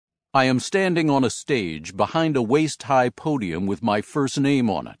I am standing on a stage behind a waist-high podium with my first name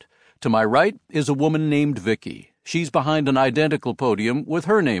on it. To my right is a woman named Vicky. She's behind an identical podium with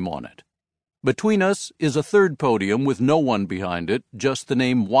her name on it. Between us is a third podium with no one behind it, just the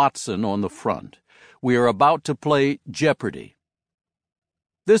name Watson on the front. We are about to play Jeopardy!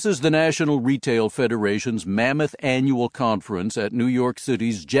 This is the National Retail Federation's mammoth annual conference at New York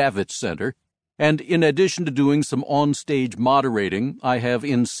City's Javits Center, and in addition to doing some on-stage moderating, I have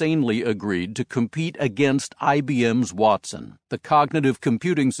insanely agreed to compete against IBM's Watson, the cognitive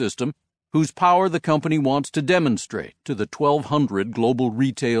computing system whose power the company wants to demonstrate to the 1,200 global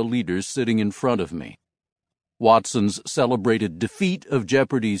retail leaders sitting in front of me. Watson's celebrated defeat of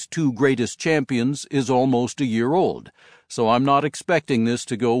Jeopardy's two greatest champions is almost a year old, so I'm not expecting this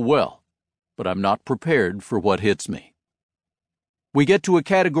to go well, but I'm not prepared for what hits me. We get to a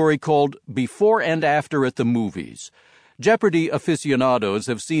category called Before and After at the Movies. Jeopardy aficionados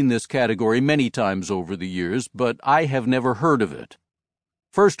have seen this category many times over the years, but I have never heard of it.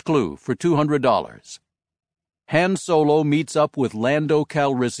 First clue for $200. Han Solo meets up with Lando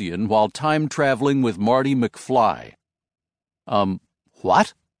Calrissian while time-traveling with Marty McFly.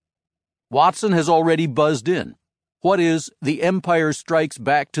 What? Watson has already buzzed in. What is The Empire Strikes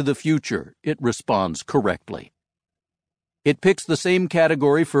Back to the Future? It responds correctly. It picks the same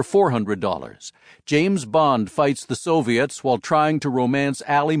category for $400. James Bond fights the Soviets while trying to romance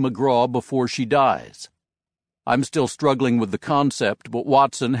Ally McGraw before she dies. I'm still struggling with the concept, but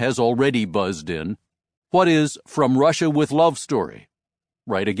Watson has already buzzed in. What is From Russia with Love Story?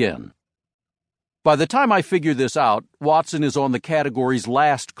 Right again. By the time I figure this out, Watson is on the category's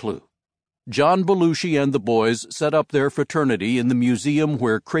last clue. John Belushi and the boys set up their fraternity in the museum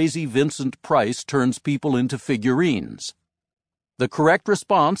where crazy Vincent Price turns people into figurines. The correct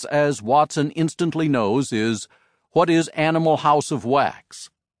response, as Watson instantly knows, is, what is Animal House of Wax?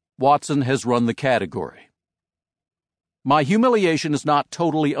 Watson has run the category. My humiliation is not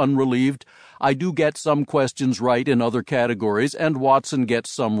totally unrelieved. I do get some questions right in other categories, and Watson gets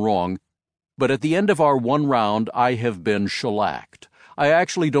some wrong. But at the end of our one round, I have been shellacked. I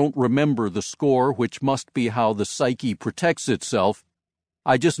actually don't remember the score, which must be how the psyche protects itself.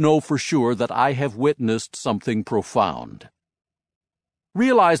 I just know for sure that I have witnessed something profound.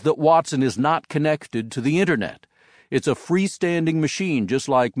 Realize that Watson is not connected to the Internet. It's a freestanding machine just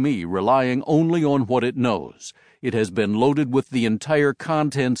like me, relying only on what it knows. It has been loaded with the entire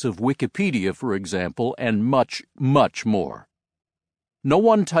contents of Wikipedia, for example, and much, much more. No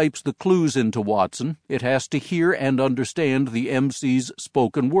one types the clues into Watson. It has to hear and understand the MC's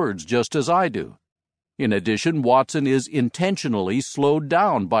spoken words, just as I do. In addition, Watson is intentionally slowed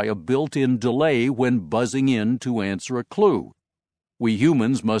down by a built-in delay when buzzing in to answer a clue. We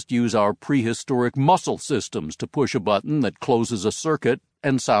humans must use our prehistoric muscle systems to push a button that closes a circuit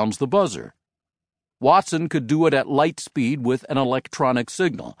and sounds the buzzer. Watson could do it at light speed with an electronic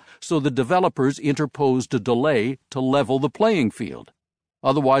signal, so the developers interposed a delay to level the playing field.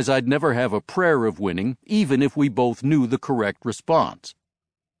 Otherwise, I'd never have a prayer of winning, even if we both knew the correct response.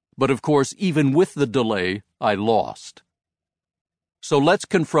 But of course, even with the delay, I lost. So let's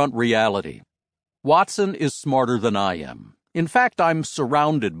confront reality. Watson is smarter than I am. In fact, I'm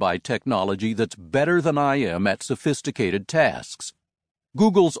surrounded by technology that's better than I am at sophisticated tasks.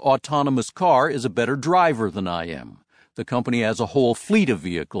 Google's autonomous car is a better driver than I am. The company has a whole fleet of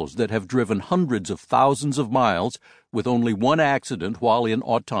vehicles that have driven hundreds of thousands of miles with only one accident while in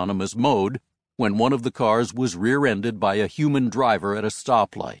autonomous mode, when one of the cars was rear-ended by a human driver at a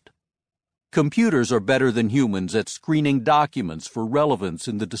stoplight. Computers are better than humans at screening documents for relevance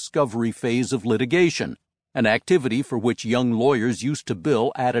in the discovery phase of litigation, an activity for which young lawyers used to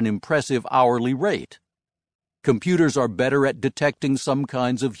bill at an impressive hourly rate. Computers are better at detecting some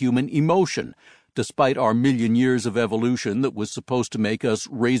kinds of human emotion, despite our million years of evolution that was supposed to make us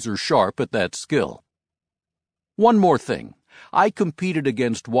razor-sharp at that skill. One more thing. I competed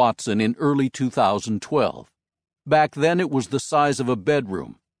against Watson in early 2012. Back then it was the size of a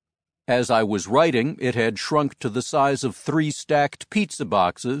bedroom. As I was writing, it had shrunk to the size of 3 stacked pizza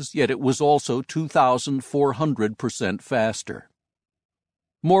boxes, yet it was also 2,400% faster.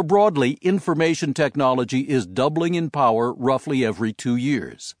 More broadly, information technology is doubling in power roughly every 2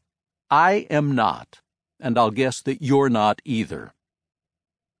 years. I am not, and I'll guess that you're not either.